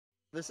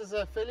This is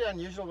a fairly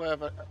unusual way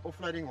of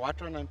offloading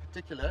white rhino in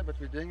particular, but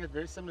we're doing it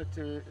very similar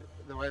to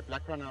the way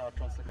black rhino are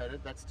translocated.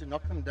 That's to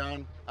knock them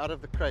down out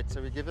of the crate.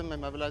 So we give them a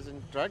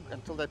mobilizing drug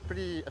until they're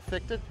pretty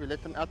affected. We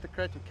let them out the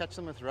crate, we catch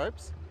them with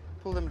ropes,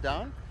 pull them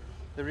down.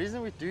 The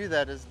reason we do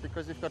that is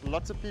because we've got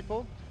lots of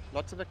people,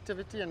 lots of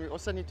activity, and we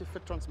also need to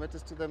fit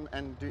transmitters to them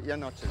and do ear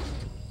notches.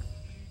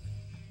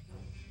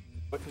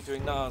 What we're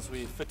doing now is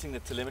we're fitting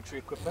the telemetry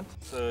equipment.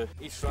 So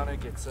each rhino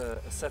gets a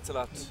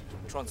satellite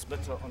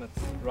transmitter on its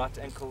right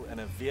ankle and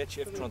a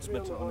VHF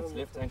transmitter on its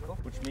left ankle,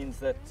 which means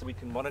that we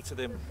can monitor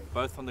them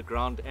both on the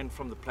ground and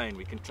from the plane.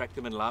 We can track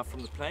them in live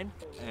from the plane.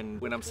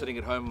 And when I'm sitting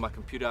at home on my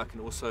computer, I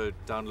can also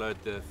download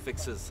the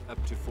fixes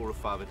up to 4 or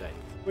 5 a day.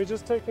 We're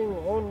just taking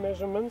horn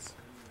measurements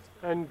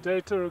and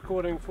data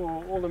recording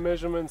for all the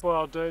measurements for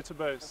our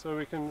database, so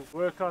we can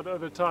work out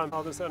over time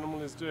how this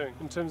animal is doing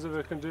in terms of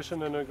her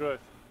condition and her growth.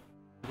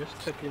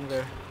 Just checking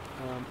the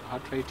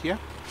heart rate here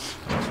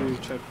to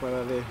check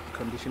whether the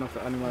condition of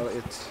the animal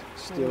is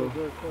still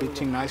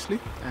beating nicely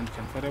and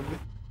comfortably.